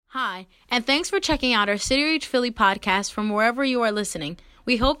Hi, and thanks for checking out our City Reach Philly podcast from wherever you are listening.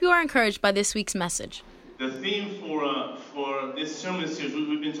 We hope you are encouraged by this week's message. The theme for this sermon series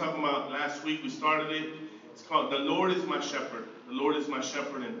we've been talking about last week, we started it. It's called "The Lord is My Shepherd." The Lord is my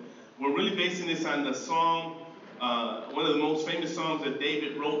shepherd, and we're really basing this on the song, one of the most famous songs that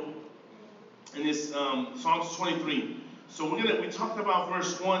David wrote. And this Psalms 23. So we talked about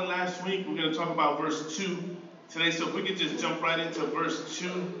verse 1 last week. We're gonna talk about verse 2 today. So if we could just jump right into verse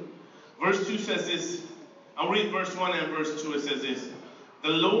 2. Verse 2 says this. I'll read verse 1 and verse 2. It says this. The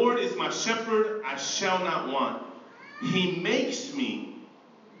Lord is my shepherd, I shall not want. He makes me,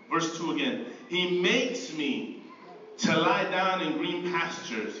 verse 2 again, He makes me to lie down in green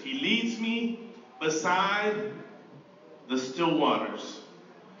pastures. He leads me beside the still waters.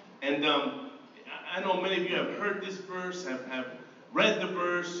 And I know many of you have heard this verse, have read the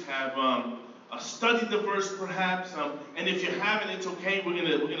verse, have studied the verse perhaps. And if you haven't, it's okay. We're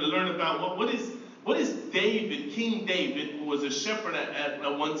gonna learn about what is David, King David, who was a shepherd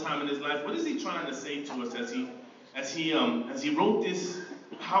at one time in his life. What is he trying to say to us as he wrote this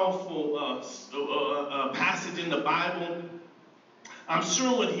powerful passage in the Bible? I'm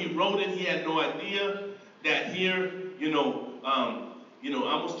sure when he wrote it, he had no idea that here,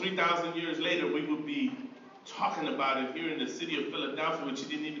 almost 3,000 years later, we would be talking about it here in the city of Philadelphia, which he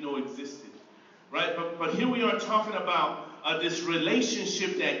didn't even know existed, right? But here we are talking about this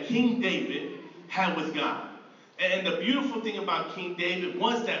relationship that King David had with God. And the beautiful thing about King David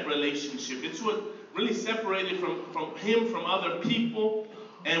was that relationship. It's what really separated from him from other people.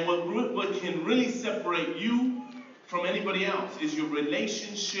 And what can really separate you from anybody else is your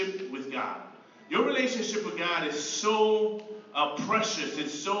relationship with God. Your relationship with God is so precious,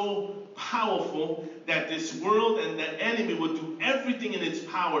 it's so powerful that this world and the enemy will do everything in its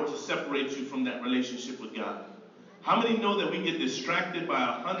power to separate you from that relationship with God. How many know that we get distracted by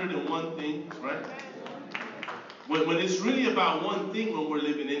 101 things, right? When it's really about one thing when we're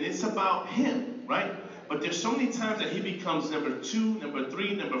living in, it's about Him, right? But there's so many times that He becomes number 2, number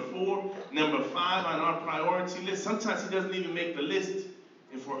 3, number 4, number 5 on our priority list. Sometimes He doesn't even make the list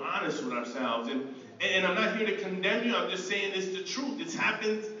if we're honest with ourselves. And I'm not here to condemn you. I'm just saying it's the truth. It's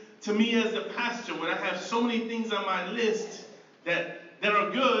happened to me as a pastor when I have so many things on my list that are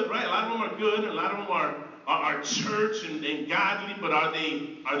good, right? A lot of them are good. A lot of them are church and godly, but are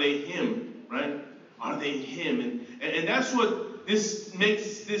they Him, right? Are they Him? And that's what this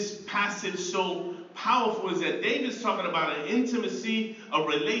makes this passage so powerful, is that David's talking about an intimacy, a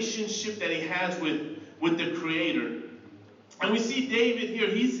relationship that he has with the Creator. And we see David here,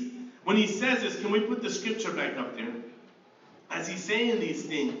 when he says this, can we put the scripture back up there? As he's saying these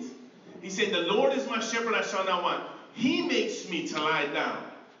things, he's saying, the Lord is my shepherd, I shall not want. He makes me to lie down.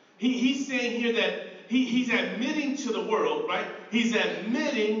 He's saying here that he's admitting to the world, right? He's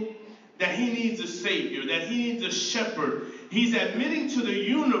admitting that he needs a Savior, that he needs a shepherd. He's admitting to the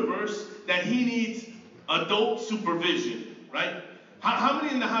universe that he needs adult supervision, right? How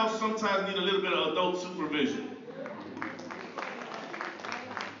many in the house sometimes need a little bit of adult supervision?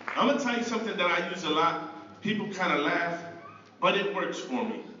 I'm going to tell you something that I use a lot. People kind of laugh, but it works for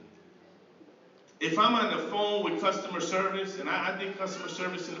me. If I'm on the phone with customer service, and I did customer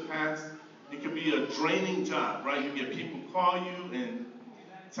service in the past, it could be a draining job, right? You get people call you and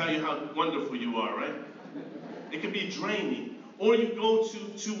tell you how wonderful you are, right? It could be draining. Or you go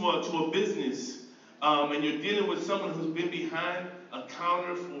to a business and you're dealing with someone who's been behind a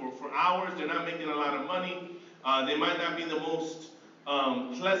counter for hours. They're not making a lot of money. They might not be the most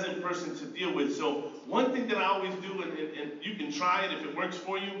pleasant person to deal with. So one thing that I always do, and you can try it if it works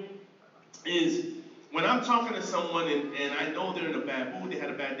for you, is when I'm talking to someone and I know they're in a bad mood, they had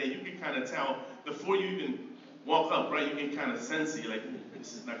a bad day, you can kind of tell before you even walk up, right? You can kind of sense it, like,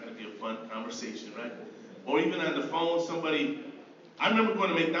 this is not going to be a fun conversation, right? Or even on the phone, I remember going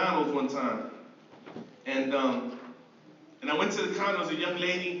to McDonald's one time, and I went to the counter, there was a young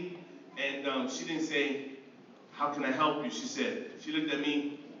lady, and she didn't say, how can I help you? She looked at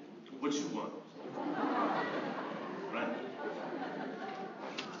me, what you want? Right?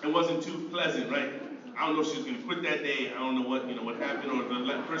 It wasn't too pleasant, right? I don't know if she was going to quit that day. I don't know what happened, or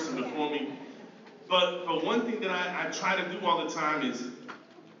the person before me. But one thing that I try to do all the time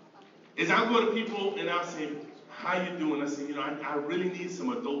is I'll go to people and I'll say, how you doing? I say, I really need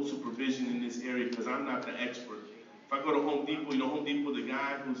some adult supervision in this area because I'm not the expert. If I go to Home Depot, Home Depot, the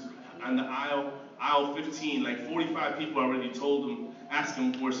guy who's on the aisle 15, like 45 people already told him, asked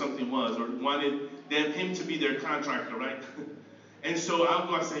him where something was, or wanted him to be their contractor, right? And so I'll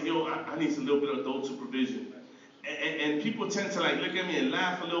go and say, I need a little bit of adult supervision. And people tend to look at me and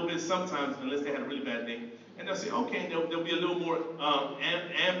laugh a little bit sometimes, unless they had a really bad day. And they'll say, okay, and they'll be a little more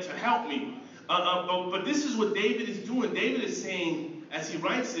amped to help me. But this is what David is doing. David is saying, as he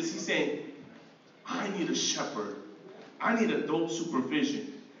writes this, he's saying, I need a shepherd. I need adult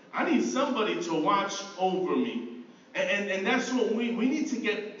supervision. I need somebody to watch over me. And that's what we need to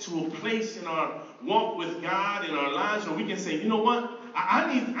get to a place in our walk with God, in our lives, where we can say, you know what?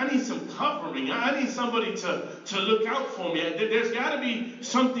 I need some covering. I need somebody to look out for me. There's got to be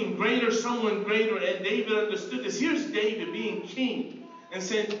something greater, someone greater. And David understood this. Here's David being king and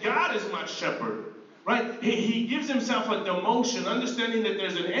saying, God is my shepherd. Right? He gives himself a demotion, understanding that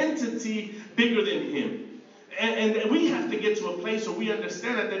there's an entity bigger than him. And we have to get to a place where we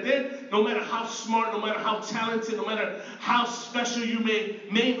understand that then, no matter how smart, no matter how talented, no matter how special you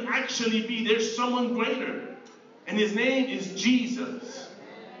may actually be, there's someone greater. And his name is Jesus.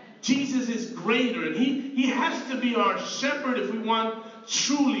 Jesus is greater. And he has to be our shepherd if we want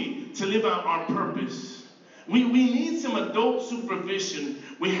truly to live out our purpose. We need some adult supervision.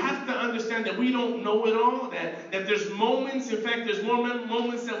 We have to understand that we don't know it all, that there's moments, in fact, there's more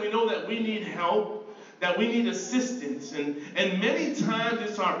moments that we know that we need help, that we need assistance. And many times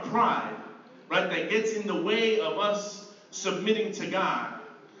it's our pride, right, that gets in the way of us submitting to God.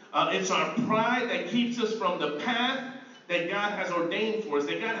 It's our pride that keeps us from the path that God has ordained for us,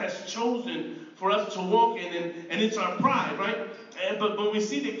 that God has chosen for us to walk in, and it's our pride, right? But we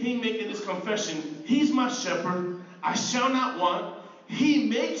see the king making this confession. He's my shepherd. I shall not want. He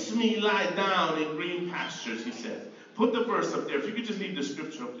makes me lie down in green pastures, he says. Put the verse up there. If you could just leave the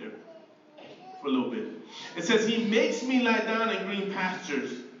scripture up there for a little bit. It says, he makes me lie down in green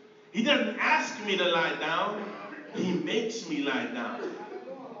pastures. He doesn't ask me to lie down. He makes me lie down.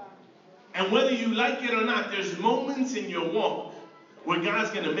 And whether you like it or not, there's moments in your walk where God's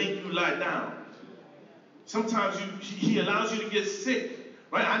going to make you lie down. Sometimes he allows you to get sick.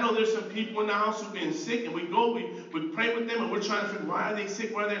 Right? I know there's some people in the house who've been sick, and we pray with them, and we're trying to figure why are they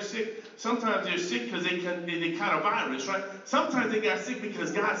sick, why they're sick. Sometimes they're sick because they caught a virus, right? Sometimes they got sick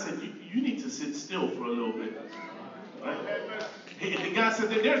because God said, you need to sit still for a little bit. Right? God said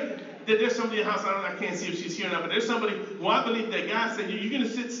there's somebody in the house, I can't see if she's here or not, but there's somebody who I believe that God said, you're going to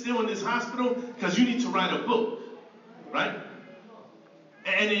sit still in this hospital because you need to write a book. Right?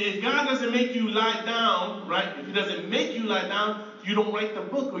 And if God doesn't make you lie down, right? If he doesn't make you lie down, you don't write the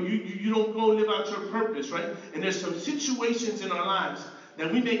book, or you don't go live out your purpose, right? And there's some situations in our lives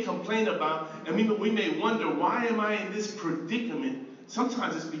that we may complain about, and we may wonder, why am I in this predicament?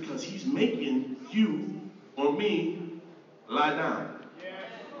 Sometimes it's because he's making you or me lie down.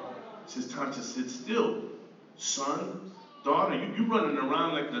 It's his time to sit still. Son, daughter, you running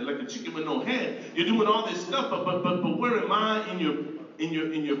around like a chicken with no head. You're doing all this stuff, but where am I in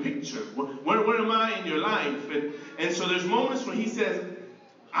your picture? Where am I in your life? And so there's moments where he says,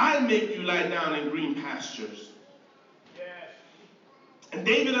 I make you lie down in green pastures. Yes. And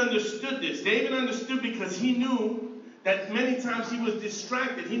David understood this. David understood because he knew that many times he was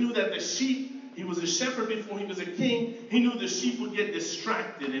distracted. He knew that the sheep, he was a shepherd before he was a king. He knew the sheep would get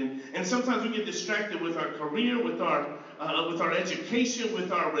distracted. And sometimes we get distracted with our career, with our education,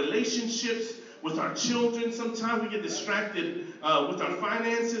 with our relationships, with our children. Sometimes we get distracted with our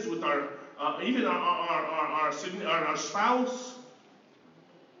finances, with our even our spouse.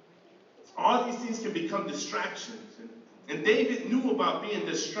 All these things can become distractions. And David knew about being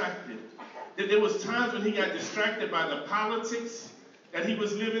distracted. That there was times when he got distracted by the politics that he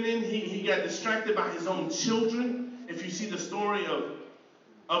was living in. He got distracted by his own children. If you see the story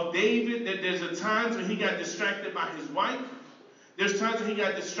of David, that there's a times when he got distracted by his wife. There's times when he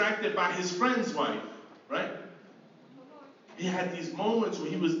got distracted by his friend's wife, right? He had these moments where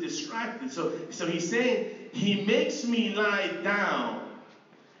he was distracted. So he's saying, he makes me lie down.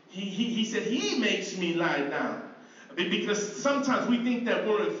 He said, he makes me lie down. Because sometimes we think that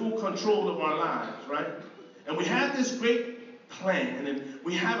we're in full control of our lives, right? And we have this great plan, and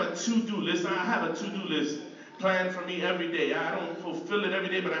we have a to-do list. I have a to-do list planned for me every day. I don't fulfill it every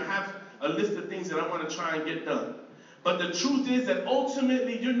day, but I have a list of things that I want to try and get done. But the truth is that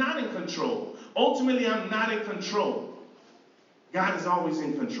ultimately, you're not in control. Ultimately, I'm not in control. God is always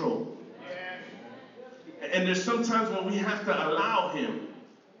in control. And there's sometimes when we have to allow him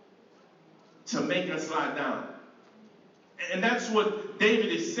to make us lie down. And that's what David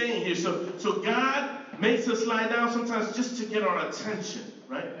is saying here. So God makes us lie down sometimes just to get our attention,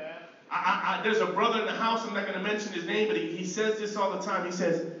 right? There's a brother in the house, I'm not going to mention his name, but he says this all the time. He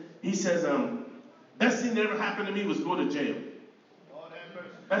says, best thing that ever happened to me was go to jail.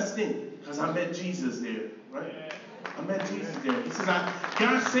 Best thing, because I met Jesus there, right? I met Jesus there. He says,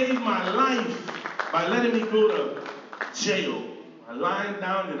 God saved my life by letting me go to jail. I lying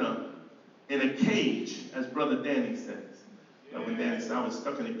down in a cage, as Brother Danny says. When Danny said, I was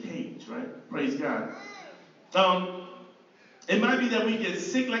stuck in a cage, right? Praise God. It might be that we get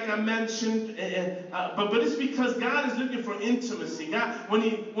sick, like I mentioned, but it's because God is looking for intimacy. God, when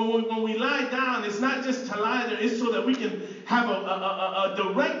we lie down, it's not just to lie there, it's so that we can have a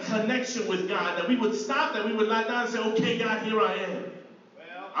direct connection with God, that we would stop, that we would lie down and say, okay, God, here I am.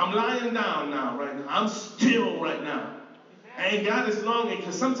 I'm lying down now, right now. I'm still right now. And God is longing,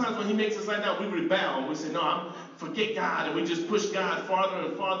 because sometimes when he makes us lie down, we rebel. We say, no, forget God, and we just push God farther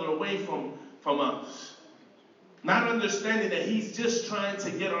and farther away from us. Not understanding that he's just trying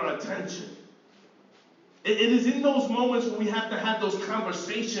to get our attention. It is in those moments when we have to have those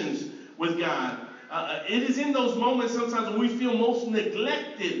conversations with God. It is in those moments sometimes when we feel most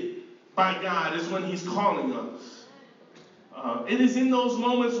neglected by God is when he's calling us. It is in those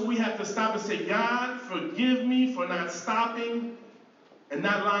moments when we have to stop and say, God, forgive me for not stopping and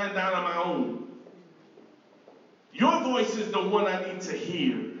not lying down on my own. Your voice is the one I need to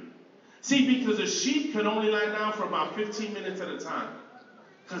hear. See, because a sheep can only lie down for about 15 minutes at a time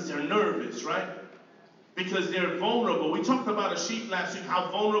because they're nervous, right? Because they're vulnerable. We talked about a sheep last week,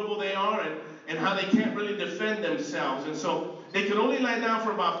 how vulnerable they are and how they can't really defend themselves. And so they can only lie down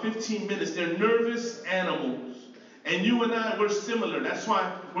for about 15 minutes. They're nervous animals. And you and I, we're similar. That's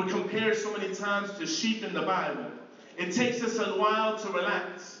why we're compared so many times to sheep in the Bible. It takes us a while to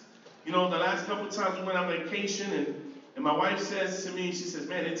relax. You know, the last couple of times we went on vacation and my wife says to me, she says,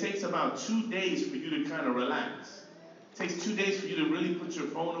 man, it takes about 2 days for you to kind of relax. It takes 2 days for you to really put your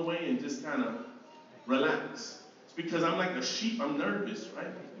phone away and just kind of relax. It's because I'm like a sheep. I'm nervous,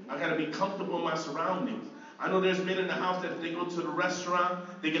 right? I got to be comfortable in my surroundings. I know there's men in the house that if they go to the restaurant,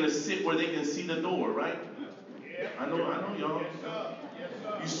 they're going to sit where they can see the door, right? I know, y'all.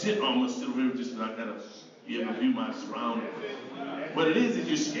 You sit, I'm going to sit over here just like that. You ever view my surroundings. What it is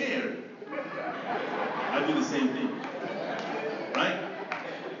you're scared. I do the same thing. Right?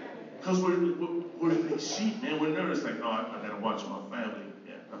 Because we're like sheep, man. We're nervous. Like, oh, I got to watch my family.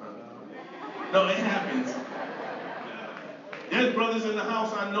 Yeah, No, it happens. There's brothers in the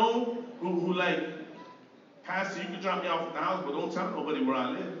house I know who like, Pastor, you can drop me off at the house, but don't tell nobody where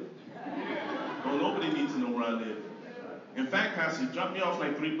I live. Don't nobody need to know where I live. In fact, Pastor, drop me off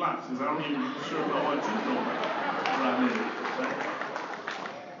like 3 blocks, because I don't even sure if I want you to know where I live. Right?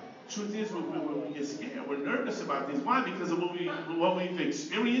 Truth is, we get scared. We're nervous about things. Why? Because of what we've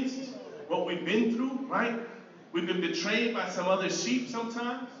experienced, what we've been through, right? We've been betrayed by some other sheep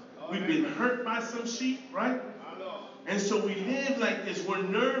sometimes. We've been hurt by some sheep, right? And so we live like this. We're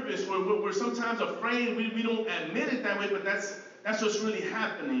nervous. We're sometimes afraid. We don't admit it that way, but that's what's really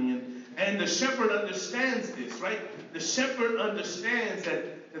happening. And the shepherd understands this, right? The shepherd understands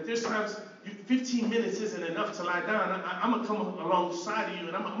that there's times 15 minutes isn't enough to lie down. I'm going to come alongside of you,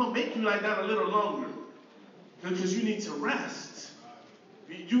 and I'm going to make you lie down a little longer because you need to rest.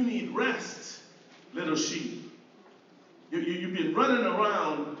 You need rest, little sheep. You've been running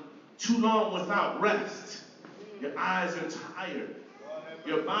around too long without rest. Your eyes are tired.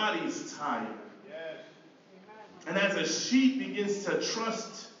 Your body's tired. And as a sheep begins to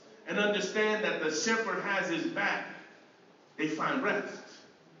trust and understand that the shepherd has his back, they find rest.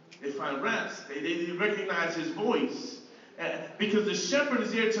 They find rest. They recognize his voice. Because the shepherd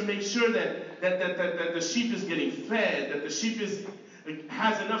is there to make sure that the sheep is getting fed, that the sheep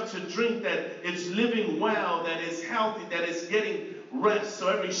has enough to drink, that it's living well, that it's healthy, that it's getting rest. So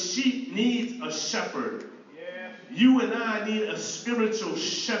every sheep needs a shepherd. You and I need a spiritual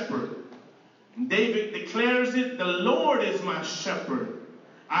shepherd. David declares it, the Lord is my shepherd.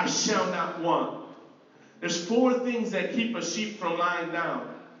 I shall not want. There's 4 things that keep a sheep from lying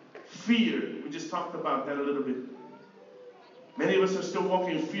down. Fear. We just talked about that a little bit. Many of us are still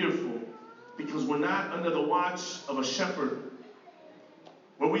walking fearful because we're not under the watch of a shepherd.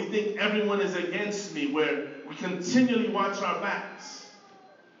 Where we think everyone is against me, where we continually watch our backs.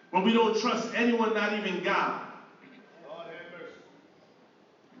 Where we don't trust anyone, not even God.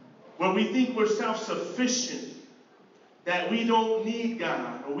 Where we think we're self-sufficient, that we don't need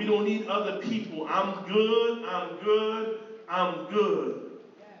God, or we don't need other people. I'm good, I'm good, I'm good.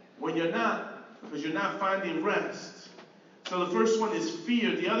 When you're not, because you're not finding rest. So the first one is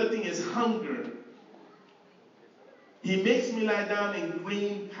fear. The other thing is hunger. He makes me lie down in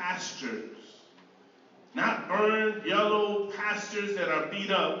green pastures. Not burned, yellow pastures that are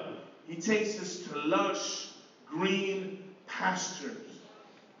beat up. He takes us to lush, green pastures.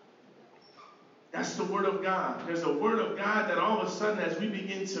 That's the Word of God. There's a Word of God that all of a sudden, as we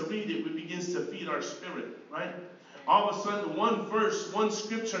begin to read it, it begins to feed our spirit, right? All of a sudden, one verse, one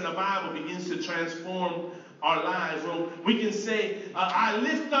scripture in the Bible begins to transform our lives. Well, we can say, I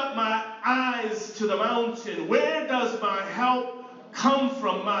lift up my eyes to the mountain. Where does my help come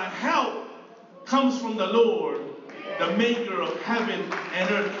from? My help comes from the Lord, the maker of heaven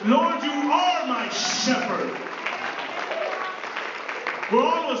and earth. Lord, you are my shepherd. Where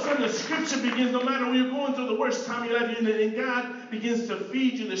all of a sudden the scripture begins, no matter when you're going through the worst time of your life, and God begins to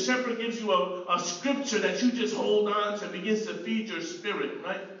feed you. The shepherd gives you a scripture that you just hold on to, begins to feed your spirit,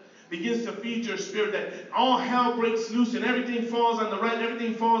 right? Begins to feed your spirit, that all hell breaks loose and everything falls on the right,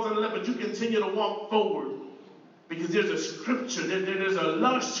 everything falls on the left, but you continue to walk forward. Because there's a scripture, there's a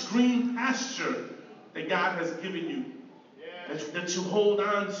lush green pasture that God has given you, that you hold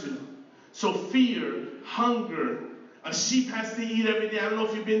on to. So fear, hunger, a sheep has to eat every day. I don't know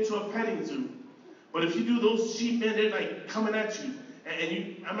if you've been to a petting zoo, but if you do, those sheep, man, they're like coming at you.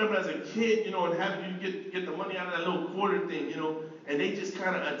 And I remember as a kid, and having you get the money out of that little quarter thing, and they just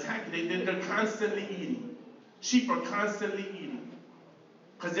kind of attack you. They're constantly eating. Sheep are constantly eating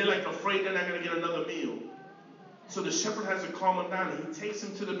because they're like afraid they're not going to get another meal. So the shepherd has to calm them down. He takes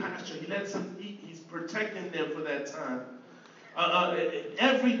them to the pasture. He lets them eat. He's protecting them for that time.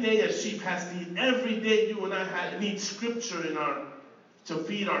 Every day a sheep has to eat. Every day you and I need scripture to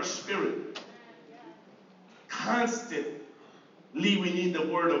feed our spirit. Constantly we need the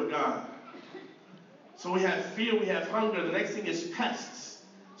word of God. So we have fear, we have hunger. The next thing is pests.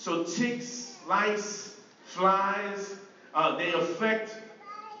 So ticks, lice, flies, they affect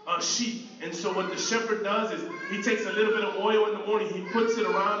sheep. And so what the shepherd does is he takes a little bit of oil in the morning, he puts it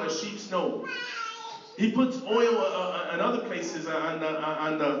around a sheep's nose. He puts oil in other places on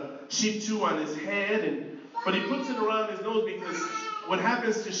the sheep too, on his head, but he puts it around his nose because what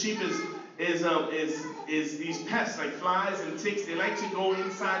happens to sheep is these pests like flies and ticks. They like to go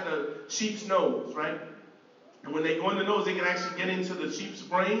inside the sheep's nose, right? And when they go in the nose, they can actually get into the sheep's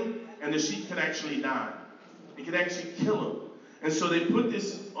brain, and the sheep can actually die. It can actually kill them. And so they put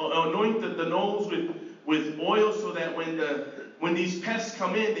this, anoint the nose with oil so that when these pests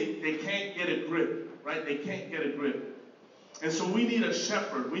come in, they can't get a grip. Right? They can't get a grip. And so we need a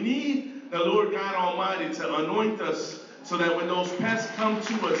shepherd. We need the Lord God Almighty to anoint us so that when those pests come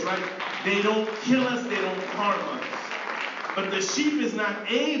to us, right, they don't kill us, they don't harm us. But the sheep is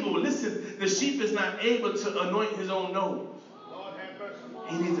not able, listen, the sheep is not able to anoint his own nose.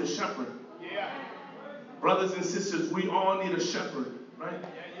 He needs a shepherd. Yeah. Brothers and sisters, we all need a shepherd, right?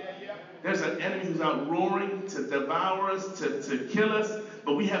 Yeah. There's an enemy who's out roaring to devour us, to kill us,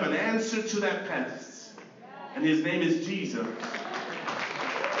 but we have an answer to that pest. And his name is Jesus.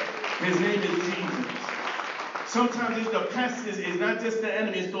 His name is Jesus. Sometimes the pest is not just the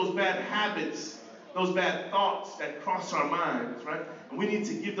enemy, it's those bad habits, those bad thoughts that cross our minds, right? And we need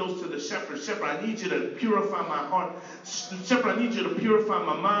to give those to the shepherd. Shepherd, I need you to purify my heart. Shepherd, I need you to purify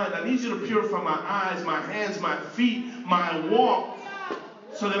my mind. I need you to purify my eyes, my hands, my feet, my walk,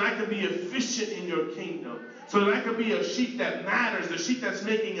 so that I can be efficient in your kingdom. So that I can be a sheep that matters, a sheep that's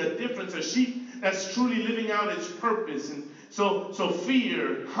making a difference, a sheep that's truly living out its purpose. And so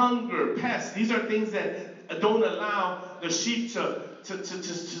fear, hunger, pests, these are things that don't allow the sheep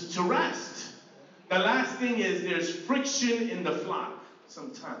to rest. The last thing is there's friction in the flock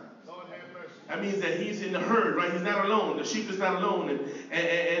sometimes. That means that he's in the herd, right? He's not alone. The sheep is not alone. And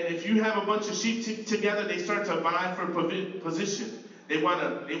if you have a bunch of sheep together, they start to vie for position. They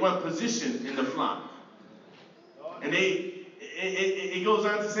want position in the flock. And it goes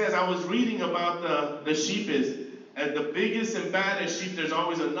on to say, as I was reading about the sheep is, and the biggest and baddest sheep, there's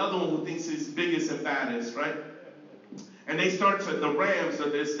always another one who thinks he's biggest and baddest, right? And they start to, the rams, so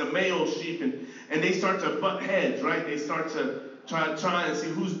there's the male sheep, and they start to butt heads, right? They start to try and see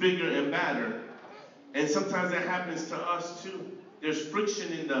who's bigger and badder. And sometimes that happens to us too. There's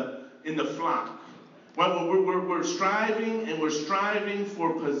friction in the flock. Well, we're striving, and we're striving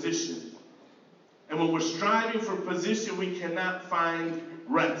for position. And when we're striving for position, we cannot find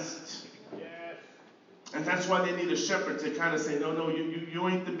rest. Yes. And that's why they need a shepherd to kind of say, no, you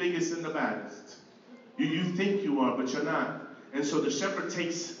ain't the biggest and the baddest. You think you are, but you're not. And so the shepherd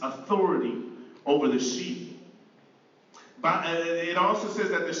takes authority over the sheep. But it also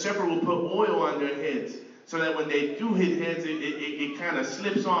says that the shepherd will put oil on their heads so that when they do hit heads, it kind of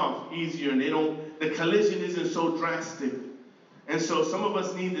slips off easier, and the collision isn't so drastic. And so some of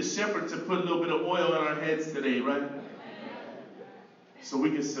us need the shepherd to put a little bit of oil on our heads today, right? So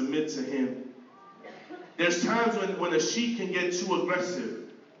we can submit to him. There's times when a sheep can get too aggressive.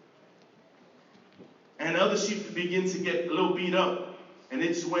 And other sheep begin to get a little beat up. And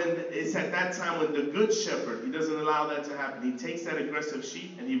it's at that time when the good shepherd, he doesn't allow that to happen. He takes that aggressive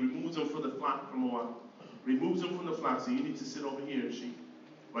sheep and he removes them from the flock from a while. Removes them from the flock. So you need to sit over here, sheep.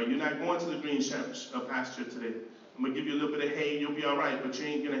 Right? You're not going to the green pasture today. I'm going to give you a little bit of hay, you'll be all right, but you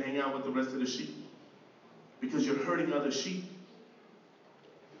ain't going to hang out with the rest of the sheep because you're hurting other sheep.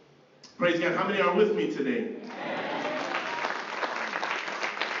 Praise God. How many are with me today?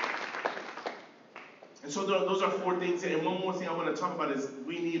 And so those are 4 things. And one more thing I want to talk about is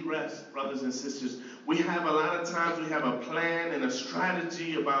we need rest, brothers and sisters. We have a lot of times, we have a plan and a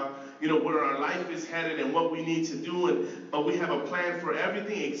strategy about, where our life is headed and what we need to do. But we have a plan for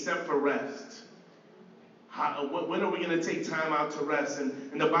everything except for rest. When are we going to take time out to rest?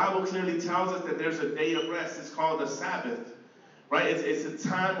 And the Bible clearly tells us that there's a day of rest. It's called the Sabbath. Right? It's a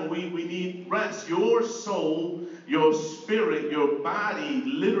time when we need rest. Your soul, your spirit, your body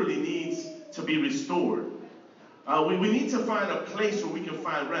literally needs to be restored. We need to find a place where we can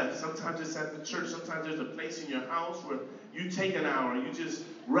find rest. Sometimes it's at the church. Sometimes there's a place in your house where you take an hour and you just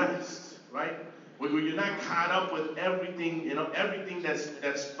rest, right? Where you're not caught up with everything, everything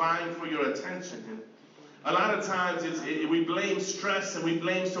that's vying for your attention. And a lot of times we blame stress and we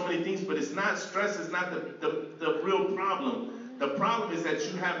blame so many things, but it's not stress. It's not the real problem. The problem is that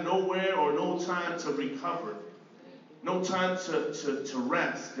you have nowhere or no time to recover, no time to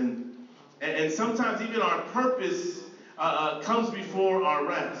rest. And sometimes even our purpose comes before our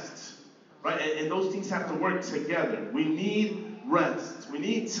rest, right? And those things have to work together. We need rest. We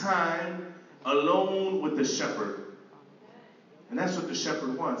need time alone with the shepherd. And that's what the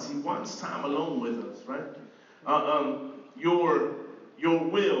shepherd wants. He wants time alone with us, right? Your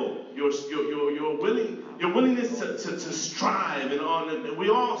will, your willingness to strive and on. And we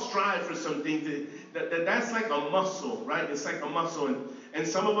all strive for some things. That's like a muscle, right? It's like a muscle. And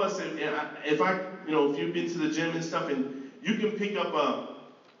some of us, if you've been to the gym and stuff, and you can pick up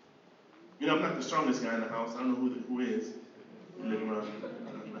I'm not the strongest guy in the house. I don't know who is.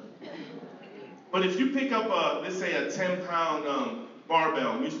 But if you pick up, let's say, a 10-pound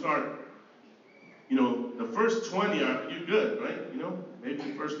barbell, and you start, the first 20 you're good, right? Maybe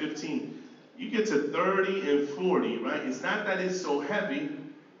the first 15. You get to 30 and 40, right? It's not that it's so heavy.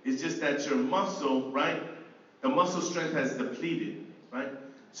 It's just that your muscle, right? The muscle strength has depleted, right?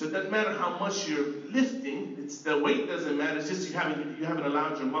 So it doesn't matter how much you're lifting. The weight doesn't matter. It's just you haven't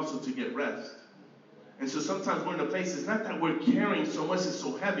allowed your muscle to get rest. And so sometimes we're in a place, it's not that we're carrying so much, it's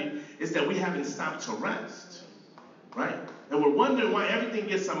so heavy, it's that we haven't stopped to rest, right? And we're wondering why everything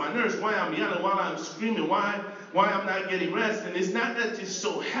gets on my nerves, why I'm yelling, why I'm screaming, why I'm not getting rest. And it's not that it's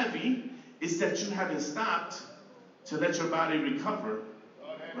so heavy, it's that you haven't stopped to let your body recover,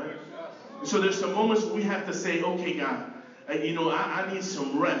 right? And so there's some moments where we have to say, okay, God, I need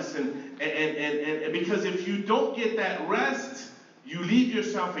some rest. And because if you don't get that rest, you leave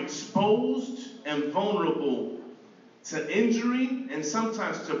yourself exposed and vulnerable to injury and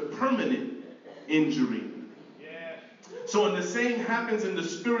sometimes to permanent injury. Yeah. So when the same happens in the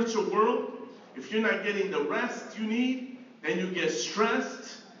spiritual world, if you're not getting the rest you need, then you get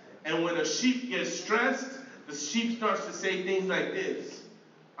stressed. And when a sheep gets stressed, the sheep starts to say things like this: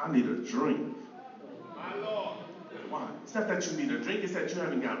 I need a drink. My Lord. Why? It's not that you need a drink, it's that you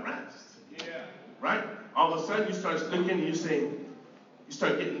haven't got rest. Yeah. Right? All of a sudden you start looking and you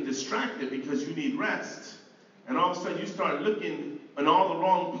start getting distracted because you need rest. And all of a sudden you start looking in all the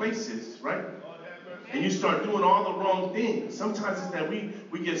wrong places, right? And you start doing all the wrong things. Sometimes it's that we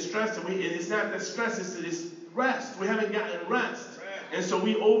get stressed and it's not that stress, it's rest. We haven't gotten rest. And so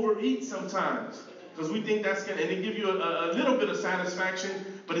we overeat sometimes because we think that's going to, and it give you a little bit of satisfaction,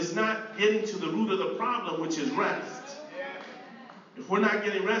 but it's not getting to the root of the problem, which is rest. If we're not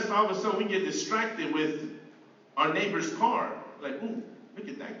getting rest, all of a sudden we get distracted with our neighbor's car. Like, ooh, look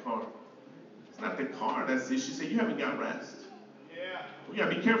at that car. It's not the car that's the issue. Say you haven't got rest. Yeah. We got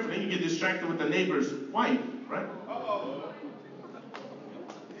to be careful. Then you get distracted with the neighbor's wife, right? Uh-oh.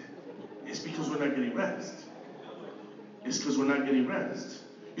 It's because we're not getting rest. It's because we're not getting rest.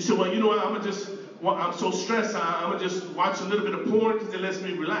 You say, well, you know what? I'm so stressed. I'm going to just watch a little bit of porn because it lets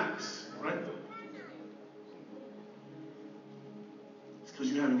me relax, right? It's because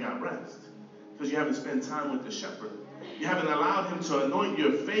you haven't got rest. Because you haven't spent time with the shepherd. You haven't allowed him to anoint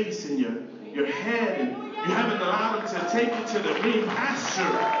your face and your head. And you haven't allowed him to take you to the green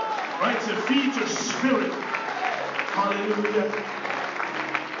pasture, right? To feed your spirit. Hallelujah.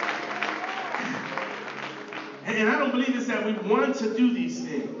 And I don't believe it's that we want to do these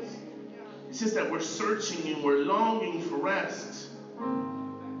things. It's just that we're searching and we're longing for rest.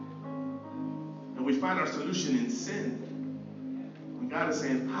 And we find our solution in sin. And God is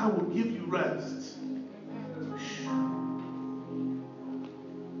saying, I will give you rest.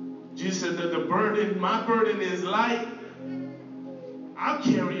 Jesus said that my burden is light. I'll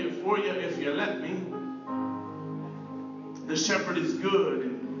carry it for you if you let me. The shepherd is good.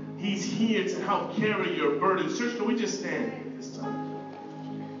 And He's here to help carry your burdens. Church, can we just stand at this time?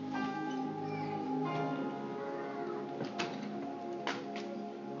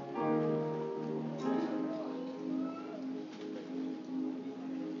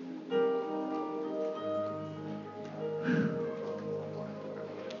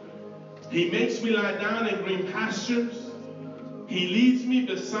 He makes me lie down in green pastures. He leads me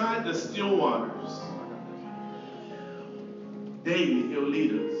beside the still waters. Daily, he'll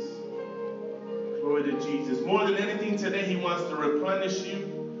lead us. Glory to Jesus. More than anything today, he wants to replenish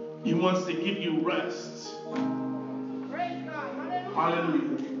you. He wants to give you rest.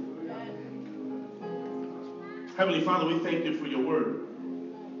 Hallelujah. Heavenly Father, we thank you for your word,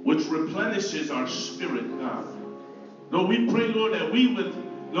 which replenishes our spirit, God. Lord, we pray, Lord, that we would,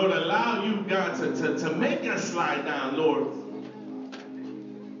 Lord, allow you, God, to make us lie down, Lord.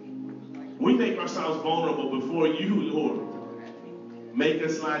 We make ourselves vulnerable before you, Lord. Make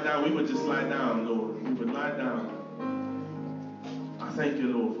us lie down. We would just lie down, Lord. We would lie down. I thank you,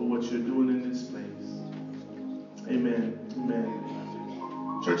 Lord, for what you're doing in this place. Amen.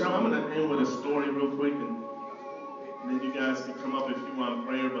 Amen. Church, I'm going to end with a story real quick, and then you guys can come up if you want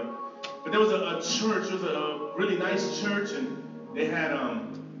prayer. But there was a church. It was a really nice church, and they had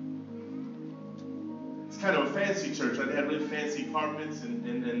it's kind of a fancy church, right? They had really fancy carpets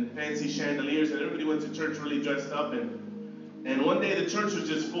and fancy chandeliers, and everybody went to church really dressed up. And one day the church was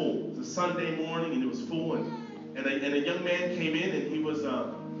just full. It was a Sunday morning, and it was full. And a young man came in, and he was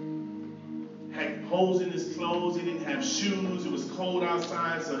had holes in his clothes. He didn't have shoes. It was cold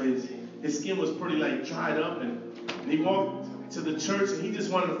outside, so his skin was pretty like dried up. And he walked to the church, and he just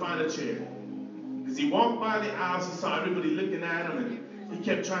wanted to find a chair. As he walked by the aisles, he saw everybody looking at him, and he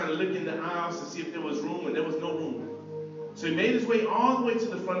kept trying to look in the aisles to see if there was room, and there was no room. So he made his way all the way to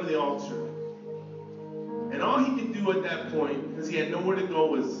the front of the altar. And all he could do at that point, because he had nowhere to go,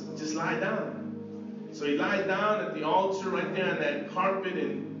 was just lie down. So he lied down at the altar right there on that carpet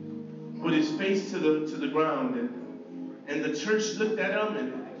and with his face to the ground. And the church looked at him,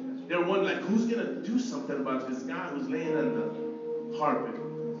 and they were wondering, like, who's going to do something about this guy who's laying on the carpet?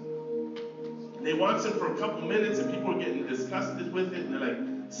 And they watched him for a couple minutes, and people were getting disgusted with it. And they're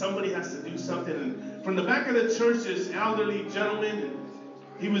like, somebody has to do something. And from the back of the church, this elderly gentleman, and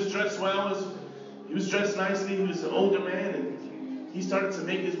he was dressed well. He was dressed nicely. He was an older man, and he started to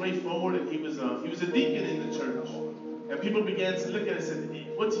make his way forward. And he was a deacon in the church. And people began to look at him and said,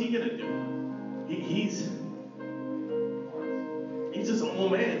 "What's he gonna do? He's just an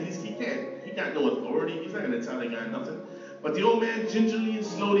old man. He got no authority. He's not gonna tell that guy nothing." But the old man gingerly and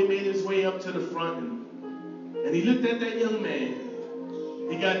slowly made his way up to the front, and he looked at that young man.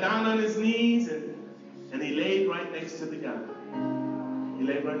 He got down on his knees, and he laid right next to the guy. He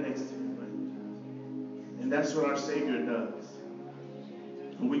laid right next to him. And that's what our Savior does.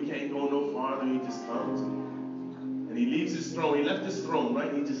 And we can't go no farther. He just comes and he leaves his throne. He left his throne,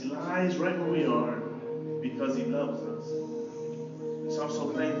 right? He just lies right where we are because he loves us. So I'm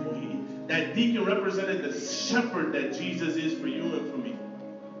so thankful. That deacon represented the shepherd that Jesus is for you and for me.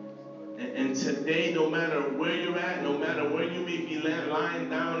 And today, no matter where you're at, no matter where you may be lying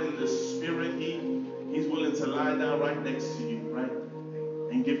down in the spirit, he's willing to lie down right next to you, right?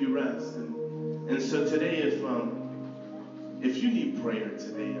 And give you rest. And so today, if you need prayer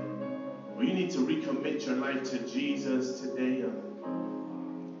today, or you need to recommit your life to Jesus today,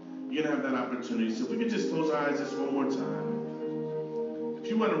 you're going to have that opportunity. So if we could just close our eyes just one more time. If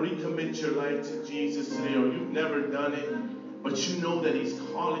you want to recommit your life to Jesus today, or you've never done it, but you know that he's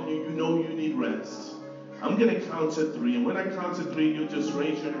calling you, you know you need rest, I'm going to count to 3. And when I count to 3, you'll just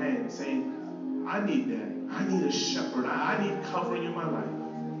raise your hand saying, I need that. I need a shepherd. I need covering in my life.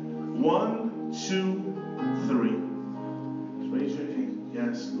 1, 2, 3. Just raise your hand.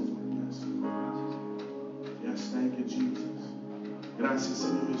 Yes, Lord. Yes, Lord. Yes, thank you, Jesus. Gracias,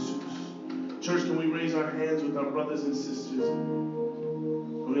 Señor Jesus. Church, can we raise our hands with our brothers and sisters?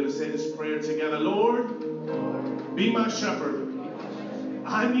 We're going to say this prayer together. Lord, be my shepherd.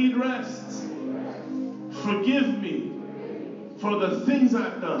 I need rest. Forgive me for the things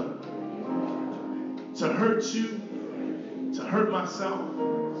I've done to hurt you, to hurt myself,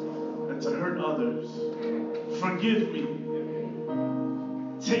 to hurt others. Forgive me.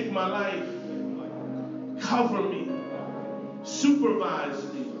 Take my life. Cover me. Supervise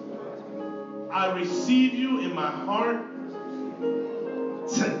me. I receive you in my heart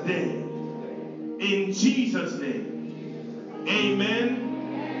today. In Jesus' name.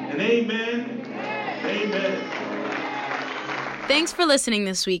 Amen and amen. Amen. Thanks for listening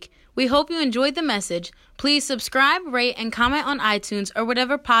this week. We hope you enjoyed the message. Please subscribe, rate, and comment on iTunes or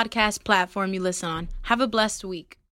whatever podcast platform you listen on. Have a blessed week.